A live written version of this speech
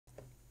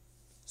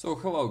So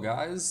hello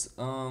guys,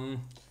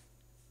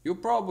 you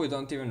probably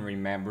don't even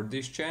remember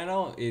this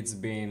channel. It's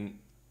been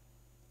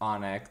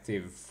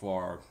inactive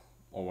for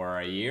over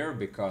a year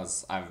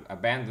because I've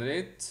abandoned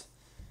it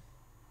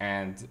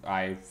and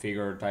I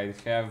figured I'd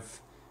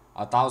have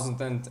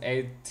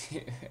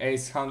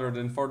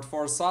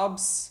 1,844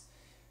 subs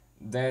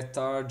that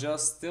are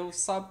just still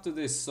sub to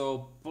this,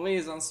 so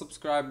please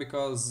unsubscribe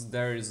because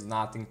there is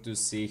nothing to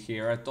see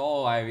here at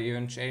all. I've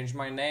even changed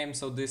my name,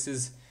 so this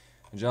is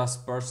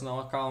just personal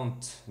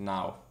account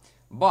now.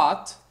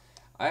 But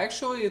I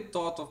actually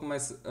thought of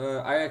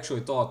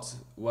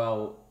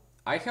well,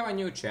 I have a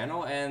new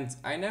channel and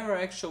I never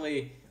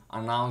actually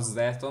announced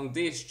that on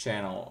this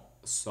channel.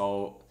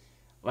 So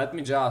let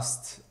me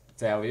just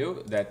tell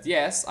you that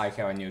yes, I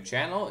have a new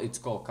channel. It's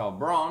called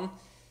Calbron,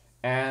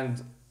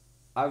 and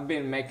I've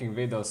been making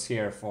videos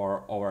here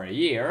for over a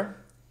year,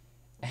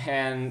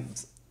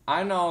 and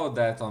I know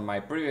that on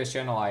my previous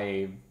channel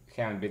I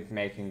haven't been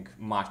making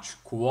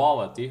much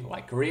quality,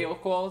 like real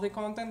quality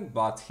content,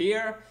 but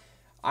here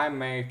I'm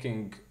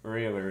making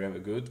really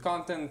good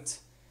content,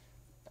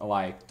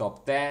 like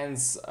top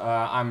 10s.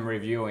 I'm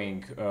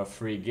reviewing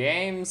free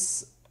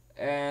games,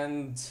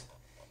 and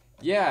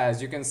yeah,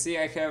 as you can see,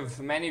 I have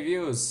many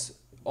views,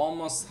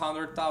 almost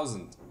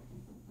 100,000.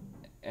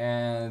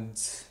 And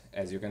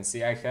as you can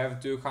see, I have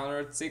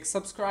 206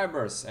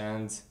 subscribers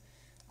and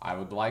I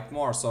would like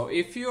more. So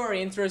if you are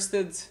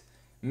interested,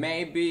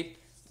 maybe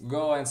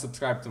go and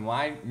subscribe to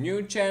my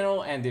new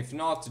channel, and if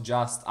not,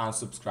 just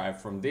unsubscribe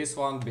from this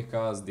one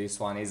because this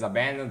one is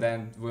abandoned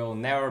and will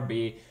never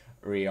be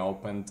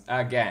reopened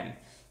again.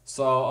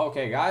 So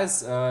okay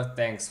guys,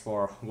 thanks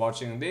for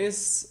watching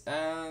this,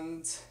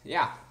 and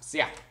yeah, see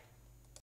ya.